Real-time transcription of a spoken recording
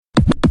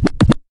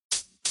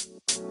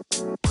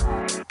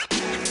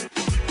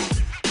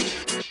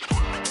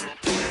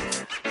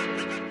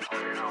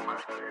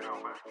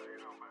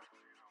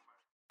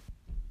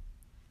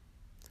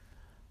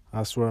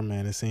I swear,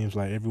 man, it seems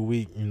like every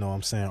week,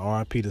 I'm saying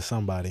RIP to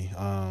somebody.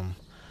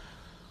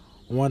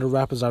 One of the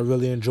rappers I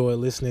really enjoy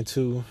listening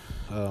to,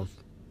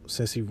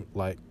 since he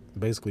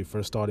basically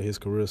first started his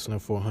career, Slim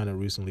 400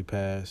 recently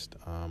passed.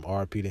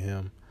 RIP to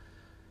him.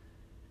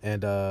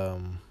 And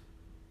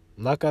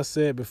like I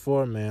said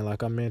before, man,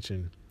 like I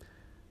mentioned,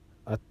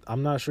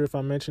 I'm not sure if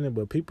I mentioned it,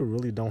 but people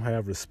really don't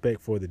have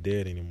respect for the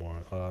dead anymore.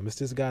 It's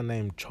this guy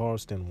named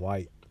Charleston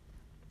White,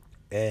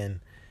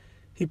 and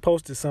he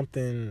posted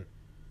something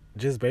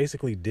just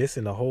basically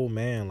dissing the whole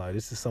man. Like,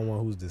 this is someone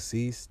who's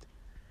deceased,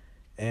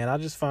 and I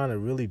just find it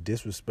really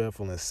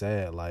disrespectful and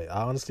sad. Like,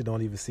 I honestly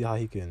don't even see how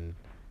he can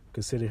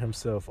consider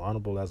himself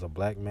honorable as a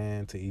black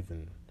man to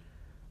even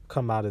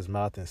come out his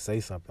mouth and say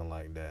something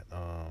like that.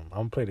 I'm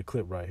gonna play the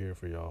clip right here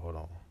for y'all. Hold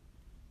on.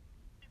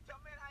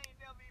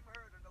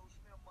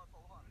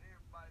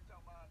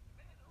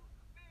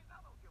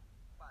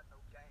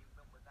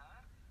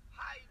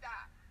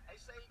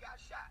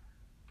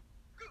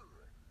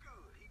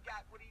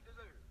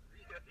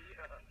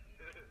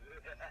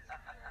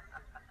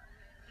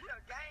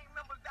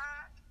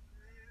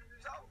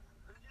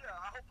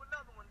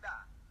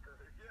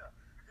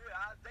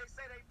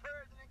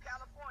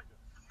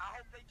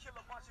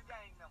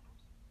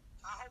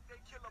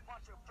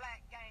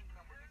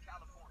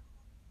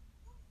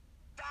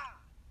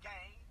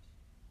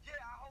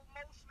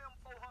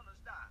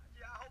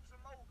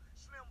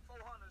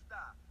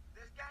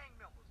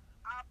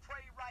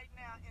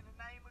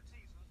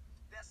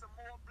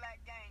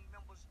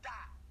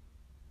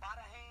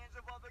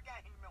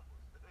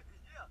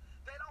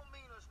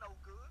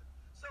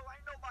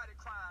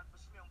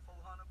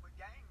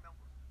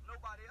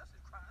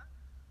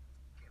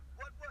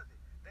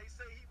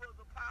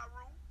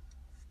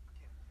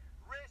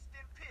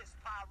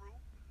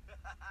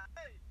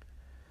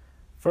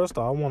 First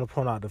off, I want to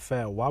point out the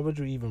fact, why would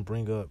you even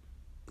bring up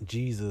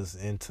Jesus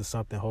into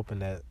something hoping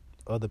that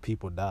other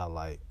people die?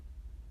 Like,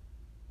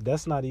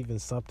 that's not even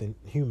something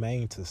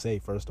humane to say,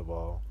 first of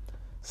all.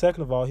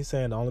 Second of all, he's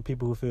saying the only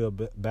people who feel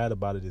bad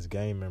about it is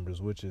gang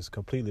members, which is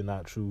completely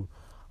not true.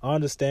 I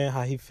understand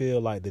how he feel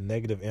like the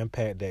negative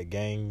impact that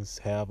gangs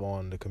have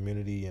on the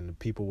community and the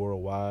people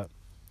worldwide.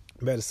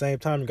 But at the same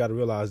time, you got to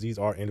realize these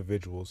are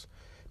individuals.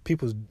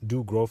 People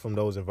do grow from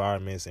those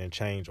environments and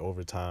change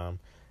over time.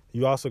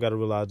 You also got to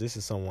realize this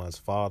is someone's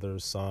father,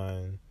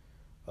 son,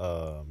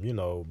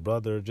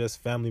 brother,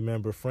 just family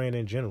member, friend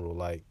in general.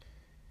 Like,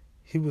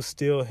 he was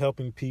still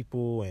helping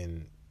people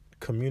and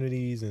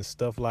communities and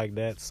stuff like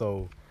that.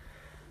 So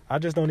I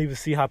just don't even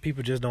see how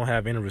people just don't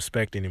have any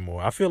respect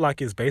anymore. I feel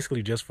like it's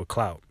basically just for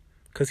clout,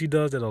 because he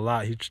does that a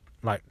lot. He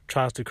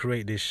tries to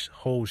create this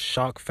whole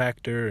shock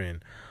factor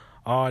and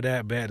all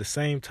that. But at the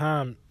same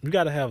time, you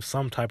got to have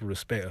some type of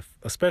respect,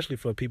 especially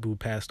for people who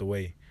passed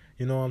away.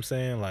 You know what I'm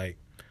saying? Like,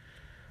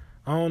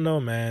 I don't know,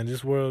 man.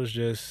 This world is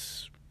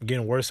just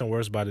getting worse and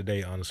worse by the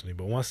day, honestly.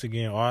 But once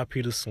again, RIP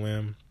to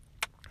Slim.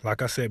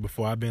 Like I said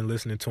before, I've been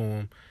listening to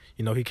him.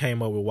 He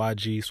came up with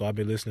YG, so I've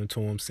been listening to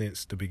him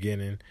since the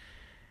beginning.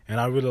 And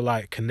I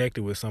really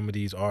connected with some of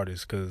these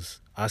artists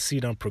because I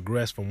see them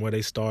progress from where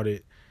they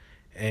started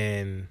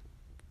and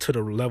to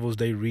the levels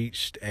they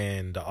reached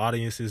and the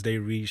audiences they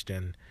reached,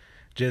 and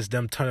just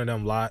them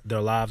turning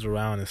their lives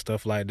around and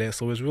stuff like that.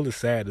 So it's really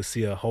sad to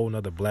see a whole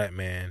nother black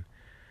man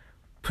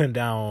putting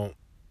down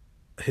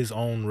his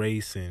own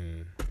race,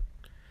 and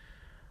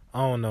I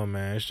don't know,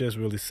 man. It's just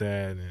really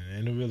sad,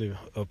 and it really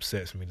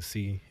upsets me to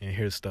see and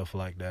hear stuff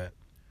like that.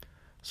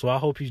 So I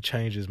hope he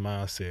changes his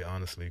mindset,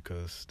 honestly,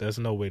 because there's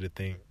no way to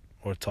think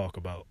or talk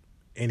about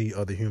any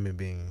other human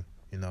being,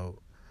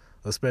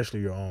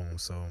 especially your own.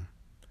 So,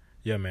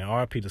 yeah, man,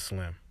 RIP to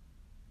Slim.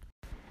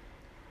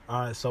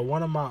 All right, so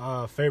one of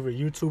my favorite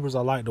YouTubers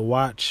I like to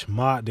watch,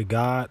 Mod the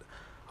God.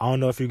 I don't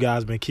know if you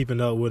guys been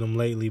keeping up with him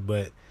lately,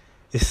 but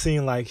it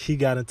seemed like he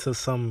got into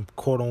some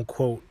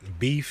quote-unquote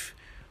beef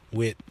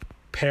with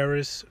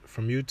Paris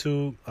from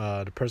YouTube,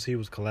 the person he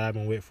was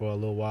collabing with for a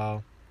little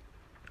while.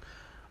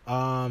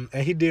 And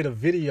he did a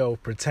video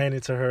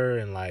pertaining to her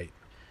and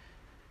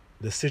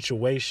the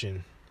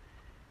situation.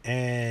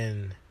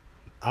 And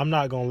I'm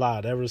not gonna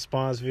lie, that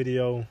response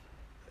video,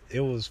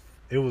 it was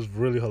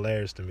really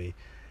hilarious to me.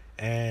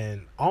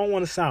 And I don't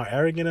want to sound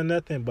arrogant or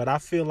nothing, but I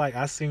feel like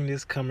I seen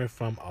this coming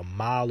from a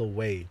mile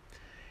away.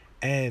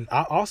 And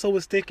I also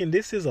was thinking,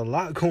 this is a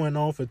lot going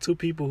on for two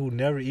people who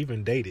never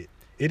even dated.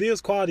 It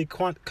is quality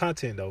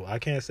content, though. I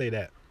can't say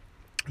that.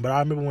 But I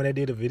remember when they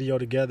did a video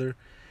together,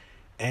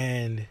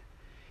 and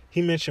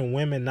he mentioned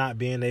women not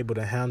being able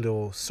to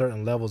handle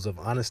certain levels of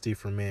honesty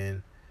from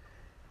men.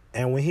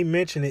 And when he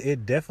mentioned it,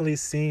 it definitely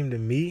seemed to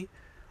me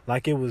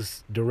like it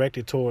was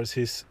directed towards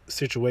his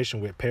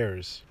situation with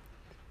Paris.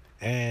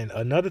 And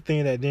another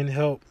thing that didn't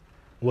help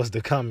was the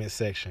comment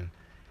section,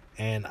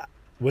 and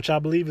which I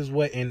believe is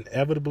what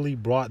inevitably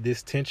brought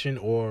this tension,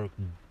 or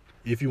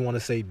if you want to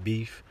say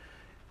beef,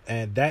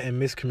 and that and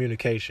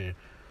miscommunication,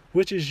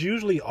 which is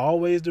usually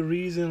always the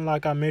reason,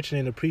 like I mentioned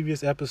in the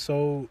previous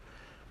episode,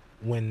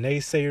 when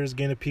naysayers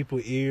get into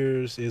people's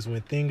ears is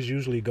when things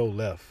usually go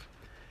left.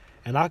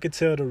 And I could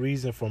tell the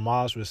reason for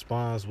Ma's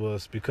response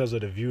was because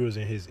of the viewers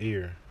in his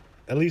ear.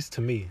 At least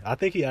to me. I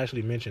think he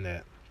actually mentioned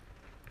that.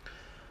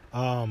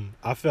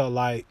 I felt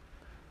like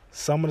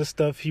some of the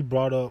stuff he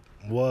brought up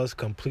was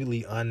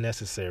completely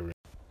unnecessary.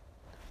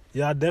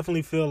 Yeah, I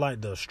definitely feel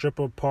like the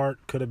stripper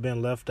part could have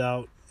been left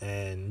out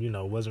and,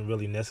 wasn't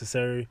really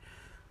necessary.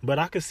 But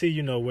I could see,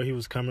 where he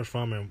was coming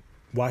from and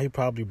why he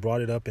probably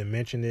brought it up and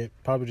mentioned it.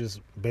 Probably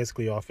just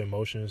basically off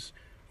emotions,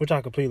 which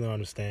I completely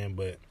understand.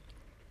 But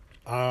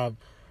I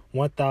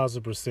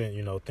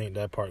 1,000%, think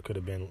that part could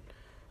have been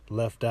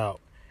left out.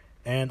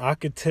 And I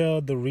could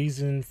tell the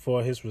reason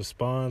for his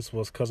response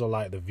was because of,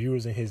 like, the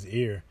viewers in his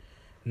ear.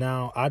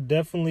 Now, I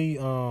definitely,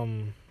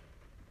 and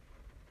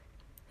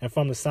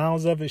from the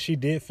sounds of it, she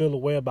did feel a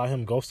way about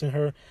him ghosting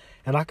her.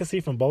 And I could see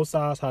from both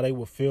sides how they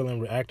would feel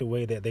and react the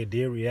way that they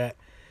did react.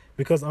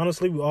 Because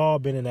honestly, we all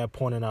been in that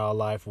point in our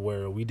life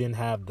where we didn't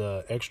have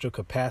the extra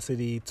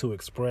capacity to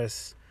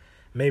express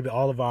maybe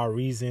all of our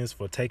reasons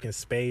for taking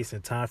space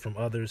and time from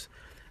others.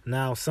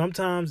 Now,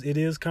 sometimes it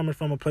is coming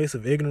from a place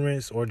of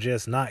ignorance or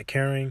just not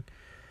caring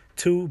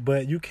too,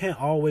 but you can't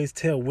always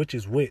tell which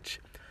is which.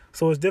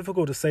 So it's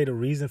difficult to say the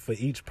reason for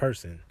each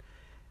person.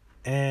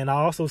 And I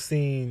also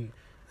seen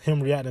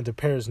him reacting to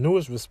Paris'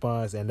 newest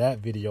response, and that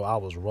video, I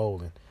was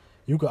rolling.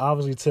 You could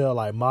obviously tell,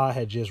 like, Ma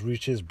had just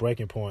reached his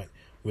breaking point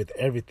with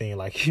everything.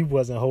 Like, he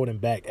wasn't holding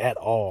back at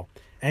all.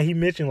 And he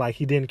mentioned, like,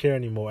 he didn't care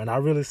anymore. And I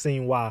really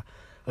seen why,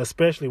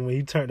 especially when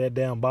he turned that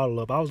damn bottle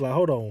up. I was like,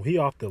 hold on, he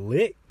off the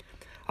lick?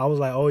 I was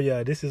like, oh,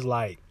 yeah, this is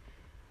like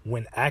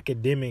when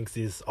Academics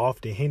is off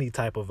the Henny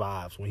type of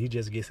vibes, when he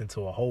just gets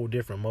into a whole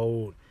different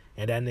mode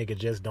and that nigga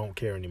just don't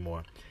care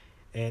anymore.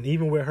 And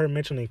even with her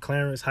mentioning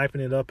Clarence, hyping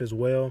it up as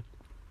well,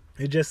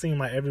 it just seemed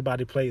like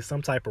everybody played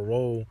some type of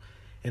role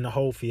in the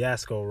whole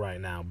fiasco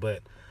right now.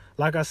 But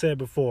like I said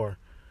before,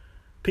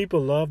 people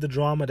love the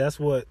drama. That's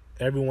what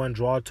everyone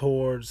draw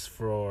towards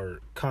for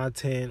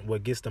content,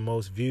 what gets the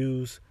most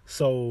views.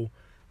 So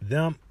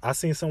I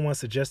seen someone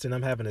suggesting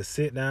them having a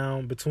sit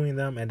down between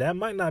them, and that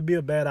might not be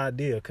a bad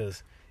idea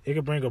because it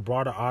could bring a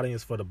broader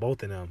audience for the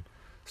both of them.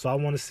 So I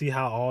want to see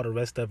how all the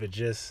rest of it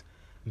just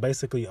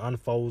basically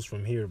unfolds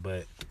from here.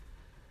 But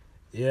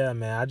yeah,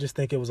 man, I just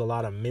think it was a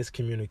lot of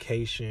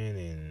miscommunication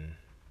and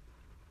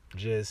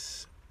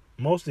just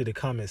mostly the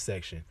comment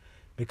section,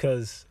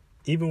 because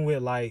even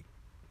with like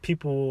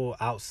people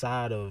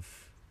outside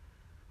of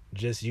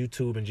just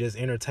YouTube and just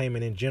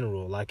entertainment in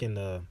general, like in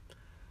the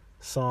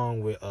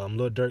song with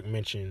Lil Durk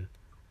mentioned,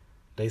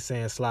 they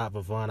saying slide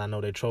for fun, I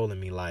know they trolling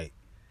me. Like,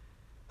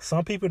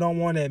 some people don't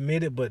want to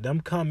admit it, but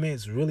them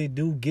comments really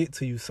do get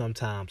to you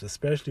sometimes,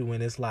 especially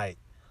when it's like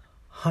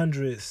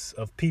hundreds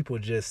of people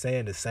just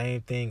saying the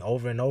same thing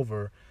over and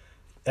over.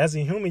 As a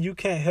human, you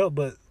can't help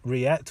but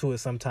react to it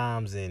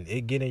sometimes and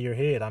it get in your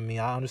head. I mean,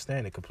 I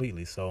understand it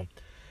completely. So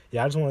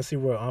yeah, I just want to see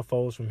where it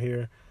unfolds from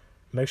here.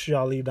 Make sure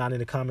y'all leave down in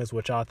the comments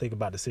what y'all think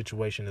about the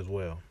situation as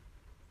well.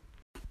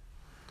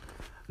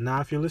 Now,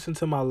 if you listen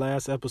to my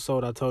last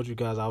episode, I told you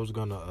guys I was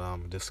going to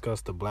discuss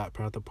the Black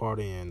Panther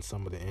Party and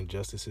some of the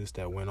injustices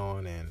that went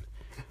on. And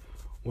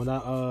when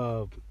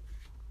I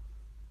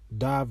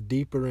dived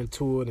deeper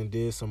into it and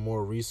did some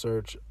more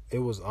research, it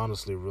was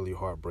honestly really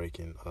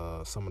heartbreaking.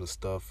 Some of the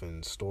stuff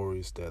and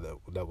stories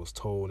that was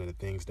told and the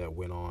things that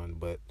went on.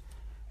 But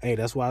hey,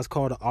 that's why it's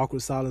called the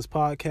Awkward Silence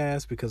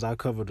Podcast, because I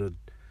cover the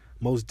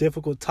most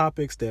difficult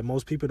topics that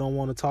most people don't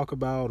want to talk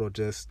about, or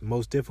just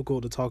most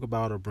difficult to talk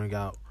about or bring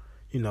out,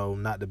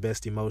 not the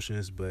best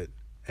emotions. But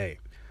hey,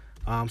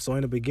 so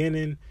in the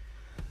beginning,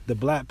 the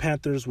Black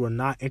Panthers were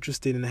not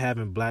interested in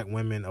having black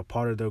women a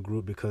part of their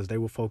group because they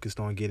were focused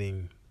on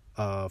getting,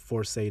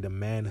 the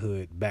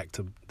manhood back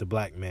to the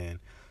black man.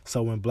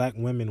 So when black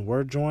women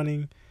were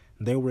joining,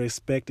 they were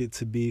expected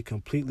to be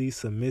completely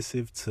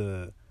submissive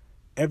to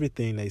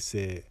everything they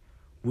said,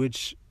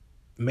 which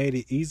made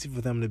it easy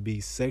for them to be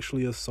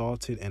sexually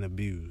assaulted and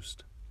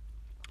abused.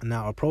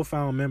 Now, a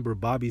Profound member,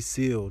 Bobby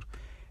Seale,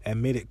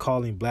 admitted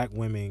calling black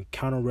women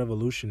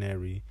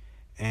counter-revolutionary,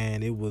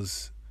 and it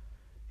was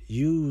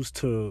used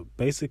to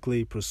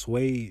basically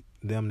persuade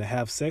them to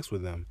have sex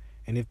with them.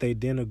 And if they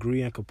didn't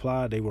agree and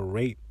comply, they were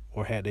raped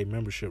or had their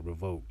membership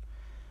revoked.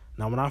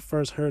 Now, when I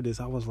first heard this,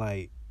 I was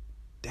like,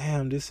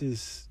 damn, this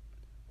is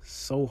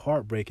so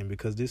heartbreaking,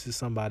 because this is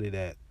somebody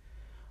that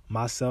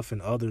myself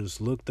and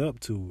others looked up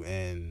to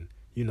and,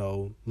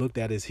 looked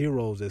at as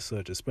heroes as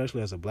such,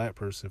 especially as a black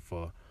person,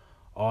 for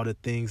all the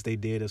things they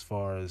did as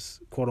far as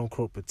quote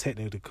unquote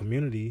protecting the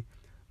community.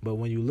 But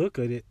when you look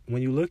at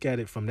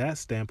it from that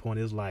standpoint,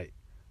 it's like,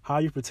 how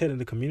are you protecting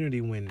the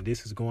community when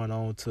this is going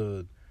on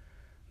to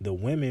the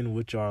women,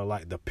 which are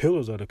like the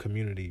pillars of the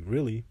community,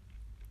 really,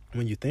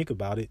 when you think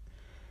about it,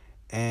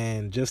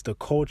 and just the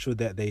culture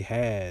that they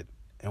had.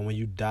 And when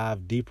you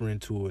dive deeper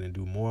into it and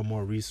do more and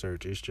more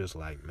research, it's just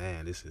like,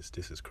 man, this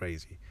is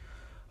crazy.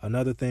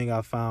 Another thing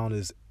I found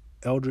is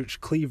Eldridge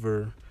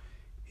Cleaver.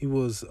 He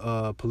was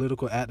a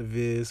political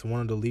activist, one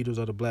of the leaders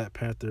of the Black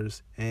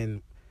Panthers,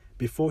 and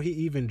before he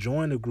even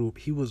joined the group,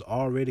 he was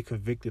already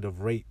convicted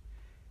of rape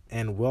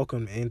and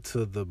welcomed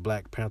into the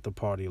Black Panther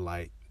Party.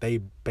 Like, they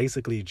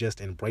basically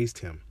just embraced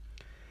him.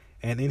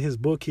 And in his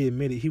book, he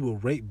admitted he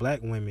would rape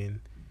black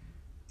women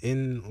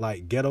in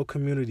like ghetto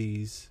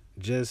communities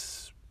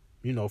just,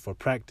 for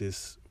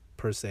practice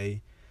per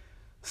se,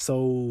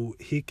 so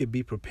he could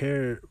be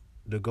prepared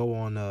to go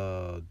on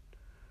a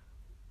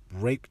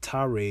rape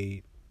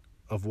tirade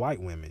of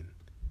white women,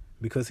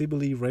 because he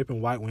believed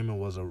raping white women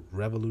was a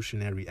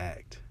revolutionary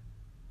act.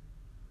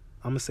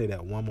 I'm going to say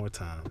that one more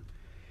time.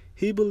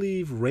 He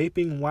believed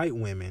raping white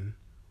women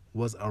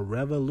was a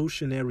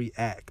revolutionary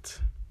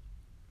act,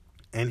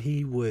 and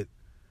he would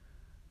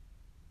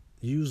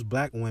use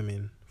black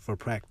women for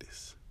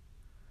practice.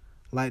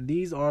 Like,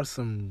 these are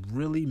some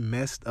really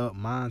messed up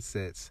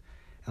mindsets.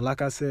 And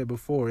like I said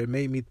before, it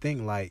made me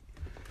think, like,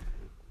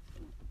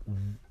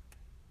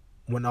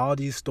 when all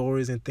these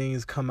stories and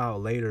things come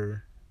out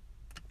later,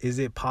 is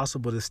it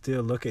possible to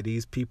still look at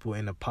these people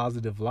in a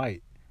positive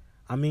light?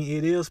 I mean,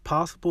 it is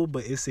possible,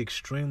 but it's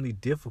extremely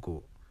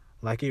difficult.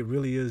 Like, it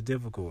really is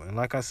difficult. And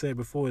like I said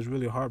before, it's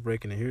really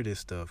heartbreaking to hear this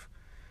stuff,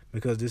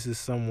 because this is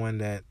someone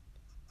that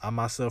I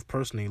myself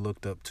personally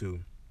looked up to.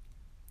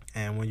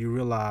 And when you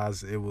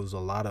realize it was a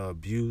lot of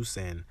abuse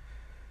and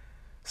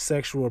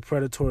sexual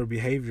predatory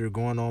behavior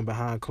going on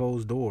behind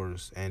closed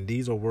doors, and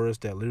these are words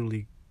that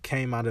literally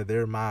came out of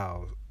their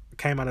mouths,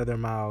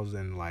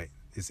 and like,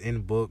 it's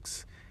in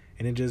books,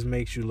 and it just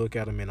makes you look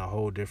at them in a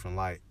whole different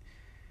light.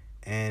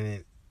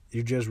 And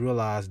you just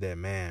realize that,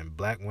 man,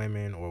 black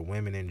women, or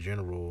women in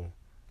general,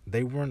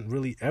 they weren't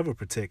really ever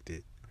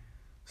protected.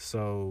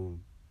 So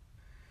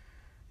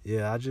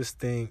yeah, I just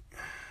think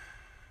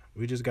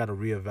we just got to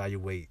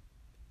reevaluate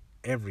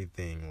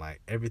everything, like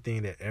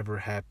everything that ever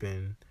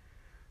happened,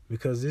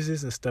 because this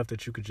isn't stuff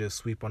that you could just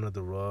sweep under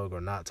the rug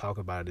or not talk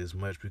about it as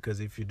much, because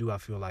if you do, I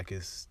feel like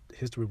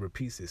history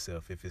repeats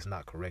itself if it's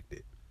not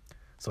corrected.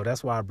 So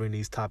that's why I bring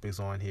these topics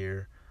on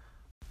here.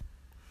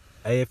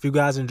 Hey, if you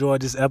guys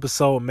enjoyed this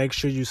episode, make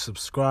sure you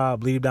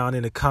subscribe. Leave down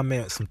in the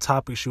comments some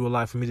topics you would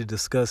like for me to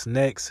discuss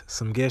next,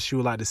 some guests you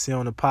would like to see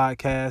on the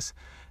podcast,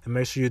 and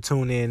make sure you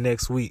tune in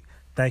next week.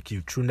 Thank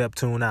you. True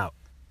Neptune out.